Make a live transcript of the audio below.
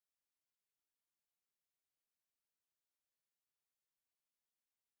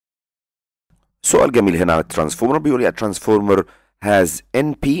سؤال جميل هنا عن الترانسفورمر، بيقول لي a transformer has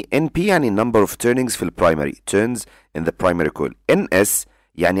NP يعني number of turnings في البرايمري turns in the primary coil. NS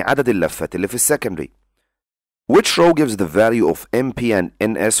يعني عدد اللفات اللي في السكندري. Which row gives the value of MP and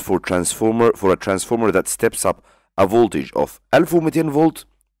NS for a transformer that steps up a voltage of 1200 فولت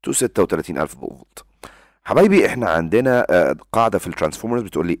to 36000 فولت. حبايبي احنا عندنا قاعدة في الترانسفورمرز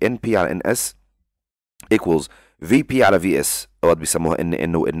بتقول لي NP على NS equals VP على VS، اوقات بيسموها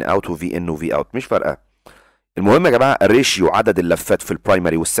NN و N out و VN و V out، مش فارقة. المهم يا جماعة الريشيو عدد اللفات في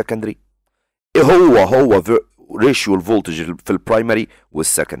البرايمري والسكندري ايه هو ريشيو الفولتج في البرايمري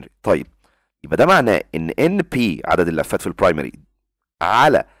والسكندري. طيب يبقى ده معناه ان NP عدد اللفات في البرايمري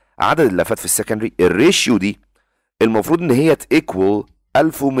على عدد اللفات في السكندري، الريشيو دي المفروض ان هي تيكوال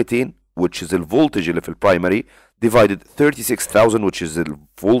 1200 which is الفولتج اللي في البرايمري divided 36000 which is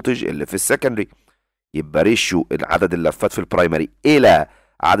الفولتج اللي في السكندري. يبقى ريشيو عدد اللفات في البرايمري الى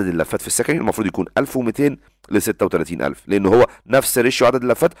عدد اللفات في السكندري المفروض يكون 1200 ل 36000، لان هو نفس ريشيو عدد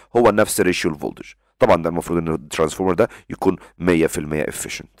اللفات هو نفس ريشيو الفولتج. طبعا ده المفروض ان الترانسفورمر ده يكون 100%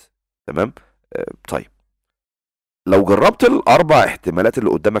 efficient. تمام. طيب لو جربت الاربع احتمالات اللي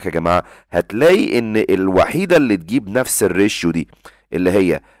قدامك يا جماعه هتلاقي ان الوحيده اللي تجيب نفس الريشيو دي اللي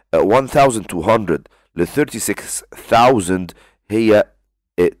هي 1200 ل 36000 هي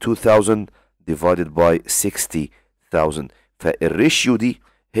 2000 divided by 60000. فالريشيو دي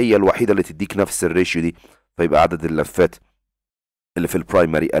هي الوحيده اللي تديك نفس الريشيو دي، فيبقى عدد اللفات اللي في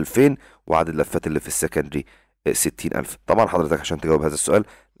البرايمري 2000 وعدد اللفات اللي في السكندري 60000. طبعا حضرتك عشان تجاوب هذا السؤال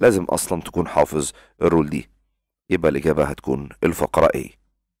لازم اصلا تكون حافظ الرول دي. يبقى الإجابة هتكون الفقرة A.